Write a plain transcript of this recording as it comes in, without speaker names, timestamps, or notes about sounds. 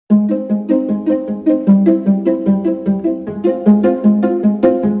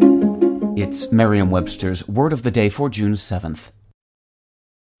It's Merriam-Webster's Word of the Day for June 7th.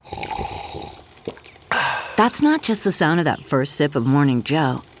 That's not just the sound of that first sip of Morning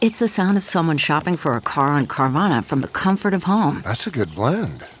Joe. It's the sound of someone shopping for a car on Carvana from the comfort of home. That's a good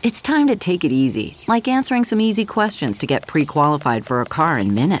blend. It's time to take it easy, like answering some easy questions to get pre-qualified for a car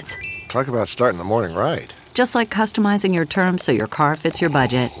in minutes. Talk about starting the morning right. Just like customizing your terms so your car fits your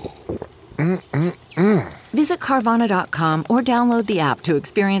budget. Visit Carvana.com or download the app to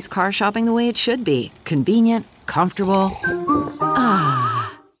experience car shopping the way it should be. Convenient, comfortable.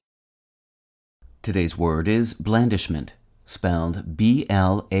 Today's word is blandishment, spelled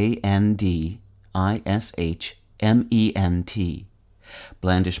B-L-A-N-D-I-S-H-M-E-N-T.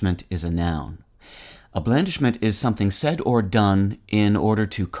 Blandishment is a noun. A blandishment is something said or done in order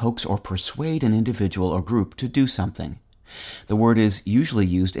to coax or persuade an individual or group to do something. The word is usually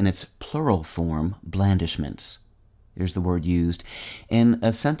used in its plural form, blandishments. Here's the word used in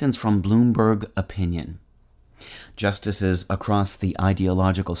a sentence from Bloomberg Opinion. Justices across the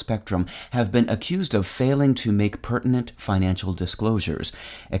ideological spectrum have been accused of failing to make pertinent financial disclosures,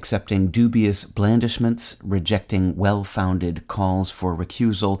 accepting dubious blandishments, rejecting well-founded calls for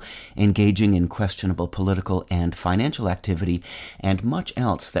recusal, engaging in questionable political and financial activity, and much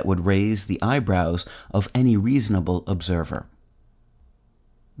else that would raise the eyebrows of any reasonable observer.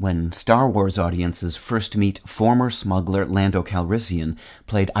 When Star Wars audiences first meet former smuggler Lando Calrissian,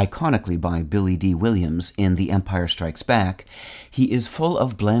 played iconically by Billy D. Williams in The Empire Strikes Back, he is full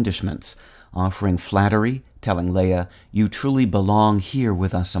of blandishments, offering flattery, telling Leia, "You truly belong here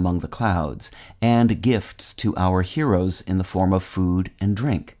with us among the clouds," and gifts to our heroes in the form of food and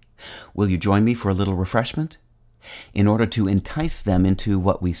drink. Will you join me for a little refreshment? In order to entice them into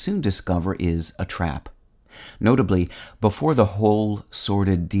what we soon discover is a trap. Notably, before the whole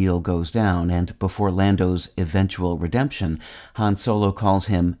sordid deal goes down and before Lando's eventual redemption, Han Solo calls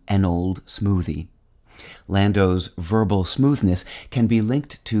him an old smoothie. Lando's verbal smoothness can be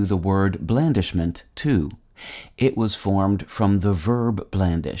linked to the word blandishment, too. It was formed from the verb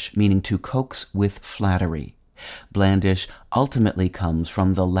blandish, meaning to coax with flattery. Blandish ultimately comes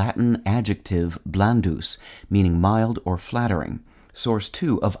from the Latin adjective blandus, meaning mild or flattering, source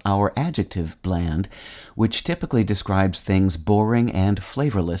 2 of our adjective bland, which typically describes things boring and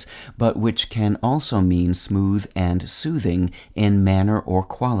flavorless, but which can also mean smooth and soothing in manner or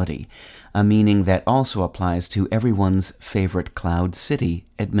quality, a meaning that also applies to everyone's favorite Cloud City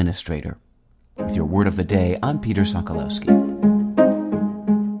administrator. With your word of the day, I'm Peter Sokolowski.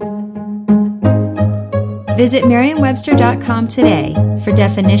 Visit Merriam-Webster.com today for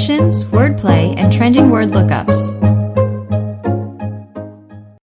definitions, wordplay, and trending word lookups.